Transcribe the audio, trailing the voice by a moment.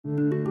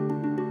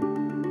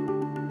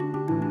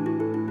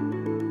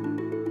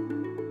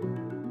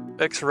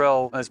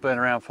Exirel has been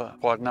around for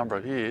quite a number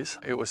of years.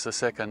 It was the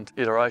second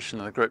iteration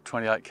of the Group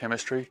 28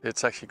 chemistry.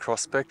 It's actually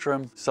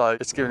cross-spectrum, so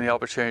it's given the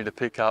opportunity to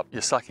pick up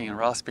your sucking and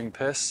rasping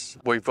pests.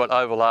 We've got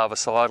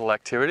over-larvicidal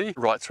activity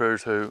right through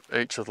to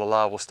each of the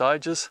larval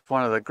stages.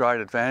 One of the great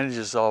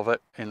advantages of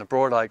it in the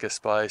broadacre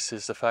space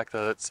is the fact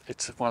that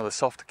it's one of the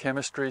softer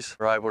chemistries.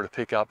 We're able to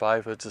pick up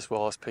aphids as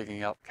well as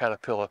picking up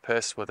caterpillar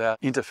pests without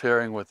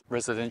interfering with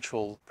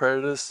residential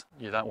predators.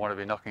 You don't want to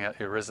be knocking out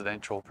your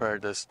residential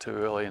predators too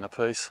early in a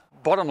piece.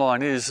 Bottom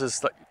line is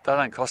that they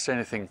don't cost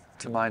anything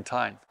to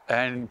maintain.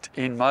 And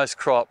in most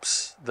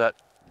crops that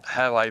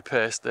have a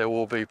pest, there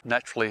will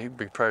naturally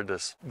be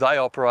predators. They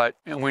operate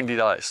in windy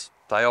days.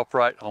 They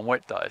operate on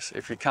wet days.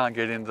 If you can't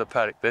get into the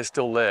paddock, they're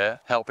still there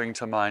helping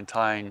to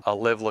maintain a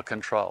level of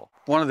control.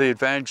 One of the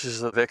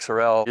advantages of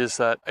Exirel is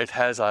that it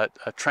has a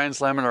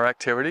translaminar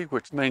activity,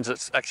 which means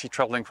it's actually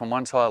travelling from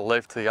one side of the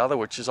leaf to the other,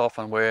 which is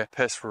often where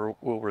pests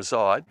will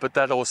reside. But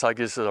that also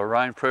gives it a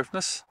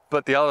rainproofness.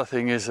 But the other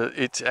thing is that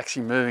it's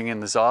actually moving in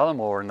the xylem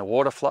or in the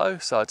water flow,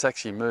 so it's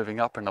actually moving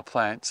up in the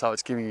plant, so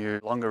it's giving you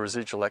longer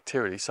residual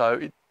activity.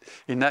 So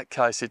in that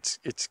case, it's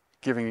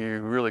giving you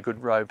really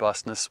good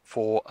robustness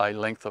for a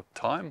length of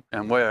time.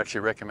 And we're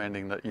actually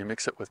recommending that you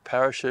mix it with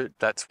parachute.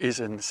 That is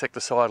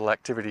insecticidal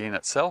activity in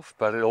itself,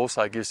 but it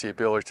also gives the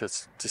ability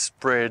to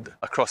spread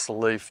across the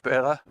leaf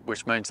better,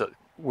 which means that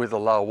with the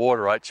lower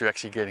water rates, you're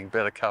actually getting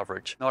better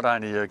coverage. Not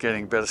only are you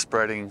getting better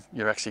spreading,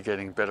 you're actually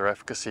getting better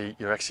efficacy,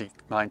 you're actually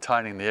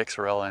maintaining the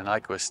Exirel in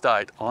aqueous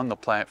state on the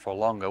plant for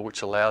longer,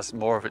 which allows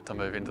more of it to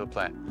move into the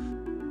plant.